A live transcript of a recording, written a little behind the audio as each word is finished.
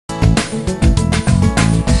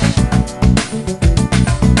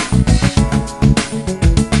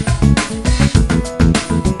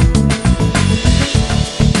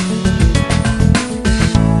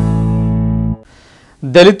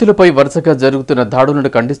దళితులపై వరుసగా జరుగుతున్న దాడులను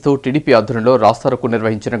ఖండిస్తూ టీడీపీ ఆధ్వర్యంలో రాస్తారోకో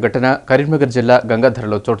నిర్వహించిన ఘటన కరీంనగర్ జిల్లా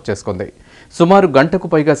గంగాధరలో చోటు చేసుకుంది. సుమారు గంటకు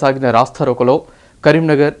పైగా సాగిన రాస్తారోకోలో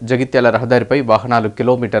కరీంనగర్ జగిత్యాల రహదారిపై వాహనాలు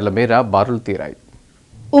కిలోమీటర్ల మేర బారులు తీరాయి.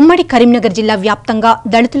 ఉమ్మడి కరీంనగర్ జిల్లా వ్యాప్తంగా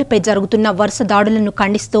దళితులపై జరుగుతున్న వరుస దాడులను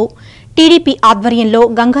ఖండిస్తూ టీడీపీ ఆధ్వర్యంలో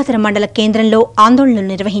గంగాధర మండల కేంద్రంలో ఆందోళనలు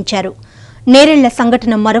నిర్వహించారు. నేరెళ్ల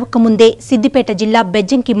సంఘటన మరొక ముందే సిద్దిపేట జిల్లా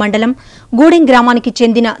బెజ్జంకి మండలం గూడెం గ్రామానికి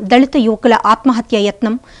చెందిన దళిత యువకుల ఆత్మహత్య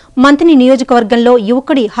యత్నం, మంథని నియోజకవర్గంలో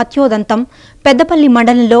యువకుడి హత్యోదంతం, పెద్దపల్లి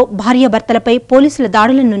మండలంలో భార్యాభర్తలపై పోలీసుల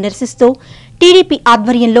దాడులను నిరసిస్తూ టీడీపీ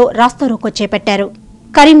ఆధ్వర్యంలో రాస్తారోకో చేపట్టారు.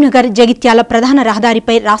 కరీంనగర్ జగిత్యాల ప్రధాన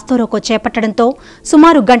రహదారిపై రాస్తారోకో చేపట్టడంతో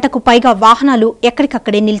సుమారు గంటకు పైగా వాహనాలు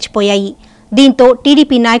ఎక్కడికక్కడే నిలిచిపోయాయి. దీంతో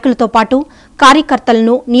టీడీపీ నాయకులతో పాటు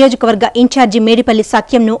కార్యకర్తలను నియోజకవర్గ ఇన్ఛార్జి మేడిపల్లి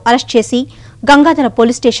సత్యంను అరెస్ట్ చేసి గంగాధర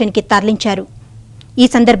పోలీస్ స్టేషన్కి తరలించారు. ఈ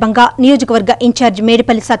సందర్భంగా నియోజకవర్గ ఇన్ఛార్జి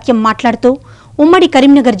మేడిపల్లి సత్యం మాట్లాడుతూ ఉమ్మడి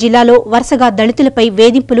కరీంనగర్ జిల్లాలో వరుసగా దళితులపై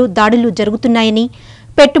వేధింపులు, దాడులు జరుగుతున్నాయని,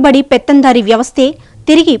 పెట్టుబడి పెత్తందారీ వ్యవస్థే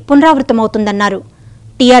తిరిగి పునరావృతమవుతుందన్నారు.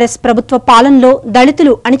 టీఆర్ఎస్ ప్రభుత్వ పాలనలో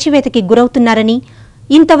దళితులు అణచివేతకి గురవుతున్నారని,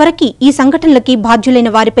 ఇంతవరకు ఈ సంఘటనలకి బాధ్యులైన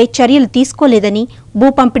వారిపై చర్యలు తీసుకోలేదని, భూ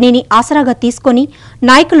పంపిణీని ఆసరాగా తీసుకుని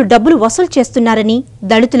నాయకులు డబ్బులు వసూలు చేస్తున్నారని,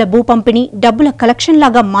 దళితుల భూ పంపిణీ డబ్బుల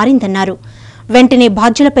కలెక్షన్లాగా మారిందన్నారు. వెంటనే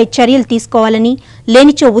బాధ్యులపై చర్యలు తీసుకోవాలని,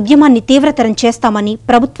 లేనిచో ఉద్యమాన్ని తీవ్రతరం చేస్తామని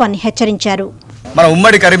ప్రభుత్వాన్ని హెచ్చరించారు. మన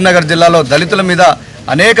ఉమ్మడి కరీంనగర్ జిల్లాలో దళితుల మీద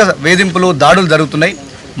అనేక వేధింపులు, దాడులు జరుగుతున్నాయి.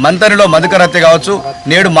 మంతనిలో మధుకర్ హత్య కావచ్చు,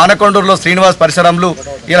 నేడు మానకొండూరులో శ్రీనివాస్ పరిసరంలో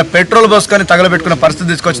ఇలా పెట్రోల్ పోసుకొని తగలబెట్టుకున్న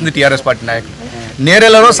పరిస్థితి తీసుకొచ్చింది టీఆర్ఎస్ పార్టీ నాయకులు.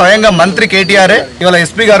 నేరేళ్లలో స్వయంగా మంత్రి కేటీఆర్ ఇవాళ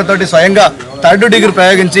ఎస్పీ గారితో స్వయంగా 3rd డిగ్రీ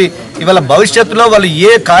ప్రయోగించి ఇవాళ భవిష్యత్తులో వాళ్ళు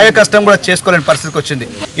ఏ కాయ కష్టం కూడా చేసుకోలేని పరిస్థితికి వచ్చింది.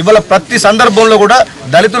 ఇవాళ ప్రతి సందర్భంలో కూడా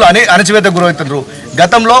దళితులు అణచివేత గురవుతున్నారు.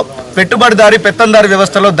 గతంలో పెట్టుబడిదారి పెత్తందారి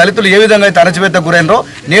వ్యవస్థలో దళితులు ఏ విధంగా అయితే అణచివేత గురైనరో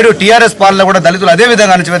నేడు టీఆర్ఎస్ పాలన కూడా దళితులు అదే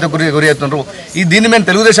విధంగా అణచివేత గురవుతున్నారు. దీన్ని మేము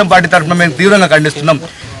తెలుగుదేశం పార్టీ తరఫున మేము తీవ్రంగా ఖండిస్తున్నాం.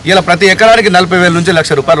 ఇలా ప్రతి ఎకరానికి 40,000 నుంచి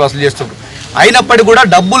 ₹1,00,000 వసూలు చేస్తున్నారు. అయినప్పటికీ కూడా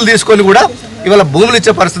డబ్బులు తీసుకొని కూడా ఇవాళ భూములు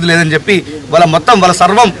ఇచ్చే పరిస్థితి లేదని చెప్పి వాళ్ళ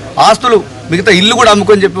సర్వం ఆస్తులు, మిగతా ఇల్లు కూడా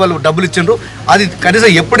అమ్ముకొని చెప్పి వాళ్ళు డబ్బులు ఇచ్చిండ్రు. అది కనీసం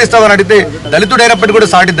ఎప్పుడు ఇస్తామని అడిగితే దళితుడైనప్పటికీ కూడా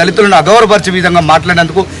సాటి దళితులను అగౌరవపరిచే విధంగా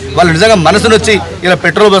మాట్లాడినందుకు వాళ్ళు నిజంగా మనసును వచ్చి ఇలా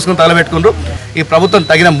పెట్రోల్ పోసుకుని తగలబెట్టుకున్నారు. ఈ ప్రభుత్వం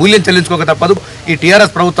తగిన మూల్యం చెల్లించుకోక తప్పదు. ఈ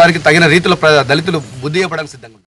టీఆర్ఎస్ ప్రభుత్వానికి తగిన రీతిలో దళితులు బుద్ధి చెప్పడానికి సిద్ధంగా